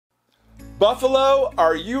Buffalo,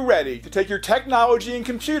 are you ready to take your technology and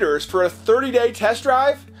computers for a 30-day test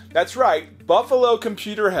drive? That's right, Buffalo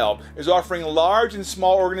Computer Help is offering large and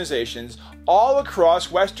small organizations all across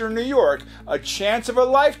Western New York a chance of a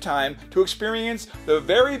lifetime to experience the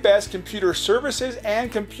very best computer services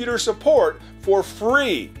and computer support for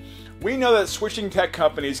free. We know that switching tech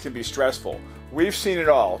companies can be stressful. We've seen it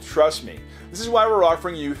all, trust me. This is why we're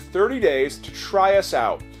offering you 30 days to try us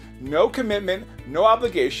out. No commitment, no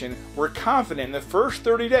obligation. We're confident in the first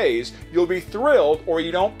 30 days you'll be thrilled or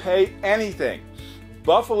you don't pay anything.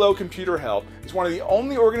 Buffalo Computer Help is one of the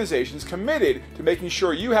only organizations committed to making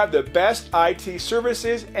sure you have the best IT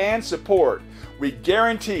services and support. We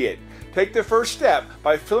guarantee it. Take the first step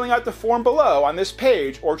by filling out the form below on this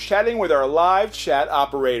page or chatting with our live chat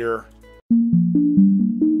operator.